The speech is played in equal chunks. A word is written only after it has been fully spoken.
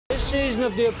This season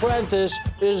of The Apprentice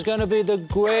is going to be the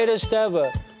greatest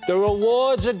ever. The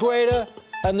rewards are greater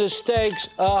and the stakes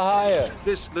are higher.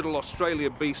 This little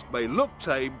Australian beast may look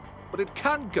tame, but it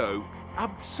can go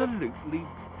absolutely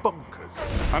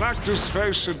bonkers. An actor's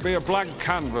face should be a blank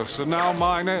canvas, and now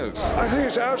mine is. I think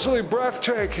it's absolutely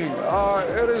breathtaking.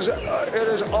 It is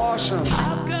awesome.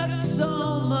 I've got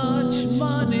so much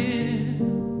money.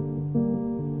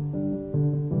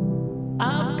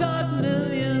 I've got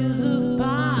millions of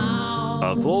pounds.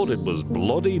 I thought it was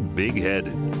bloody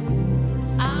big-headed.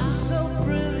 I'm so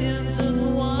brilliant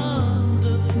and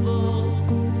wonderful.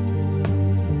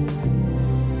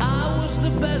 I was the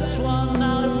best one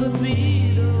out of the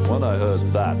Beatles. When I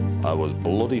heard that, I was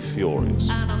bloody furious.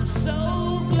 And I'm so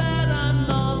glad I'm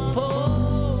not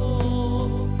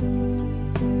poor.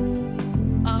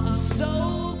 I'm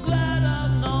so glad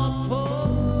I'm not poor.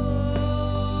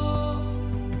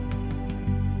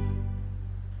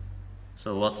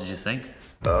 So what did you think?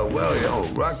 Well, you know,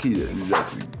 Rocky is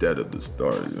actually dead at the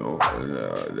start, you know,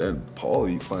 and then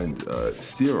Paulie finds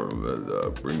serum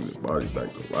that brings the body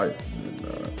back to life.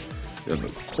 And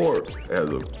the court has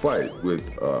a fight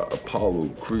with Apollo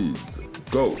Creed's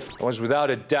ghost. It was without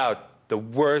a doubt the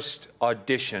worst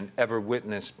audition ever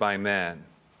witnessed by man.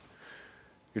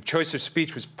 Your choice of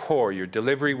speech was poor, your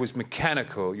delivery was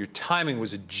mechanical, your timing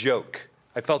was a joke.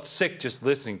 I felt sick just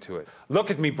listening to it. Look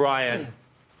at me, Brian.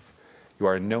 You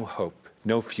are no hope.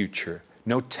 No future,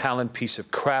 no talent piece of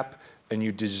crap, and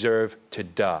you deserve to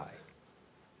die.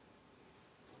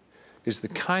 Is the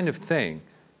kind of thing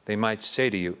they might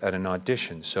say to you at an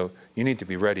audition, so you need to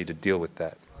be ready to deal with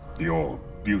that. You're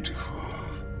beautiful.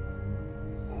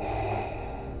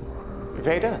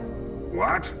 Vader?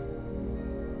 What?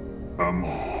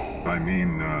 I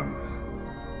mean,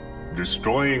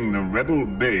 destroying the rebel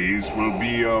base will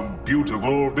be a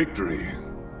beautiful victory.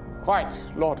 Quite,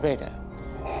 Lord Vader.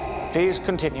 Please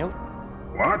continue.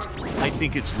 What? I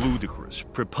think it's ludicrous,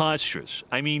 preposterous.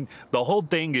 I mean, the whole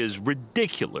thing is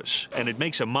ridiculous, and it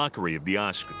makes a mockery of the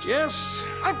Oscars. Yes?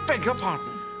 I beg your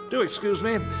pardon. Do excuse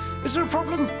me. Is there a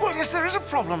problem? Well, yes, there is a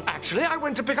problem, actually. I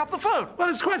went to pick up the phone. Well,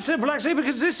 it's quite simple, actually,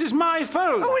 because this is my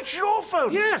phone. Oh, it's your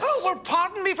phone? Yes. Oh, well,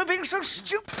 pardon me for being so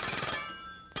stupid.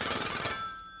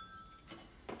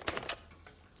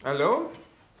 Hello?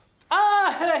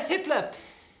 Ah, Herr Hitler.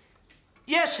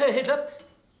 Yes, Herr Hitler.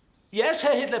 Yes,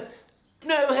 Herr Hitler.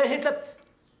 No, Herr Hitler.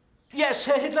 Yes,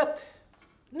 Herr Hitler.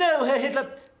 No, Herr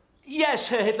Hitler. Yes,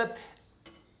 Herr Hitler.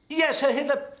 Yes, Herr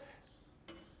Hitler.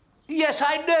 Yes,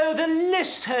 I know the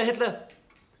list, Herr Hitler.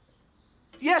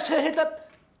 Yes, Herr Hitler.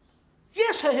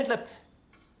 Yes, Herr Hitler.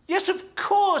 Yes, of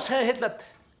course, Herr Hitler.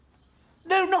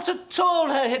 No, not at all,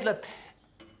 Herr Hitler.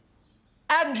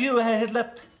 And you, Herr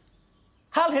Hitler.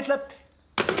 Heil Hitler.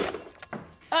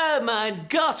 Oh, mein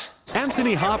Gott.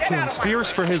 Anthony Hopkins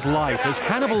fears for his life as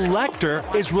Hannibal Lecter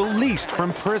is released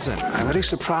from prison. I'm very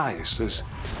surprised, as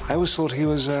I always thought he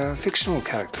was a fictional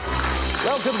character.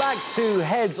 Welcome back to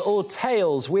Heads or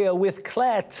Tails. We are with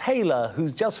Claire Taylor,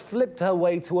 who's just flipped her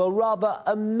way to a rather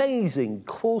amazing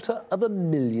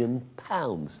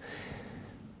 £250,000.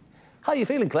 How are you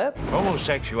feeling, Claire?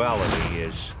 Homosexuality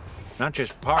is not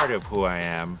just part of who I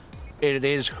am, it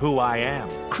is who I am.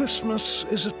 Christmas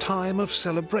is a time of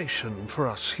celebration for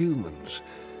us humans.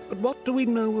 But what do we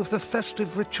know of the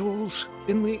festive rituals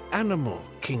in the animal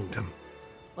kingdom?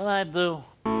 Well, I do.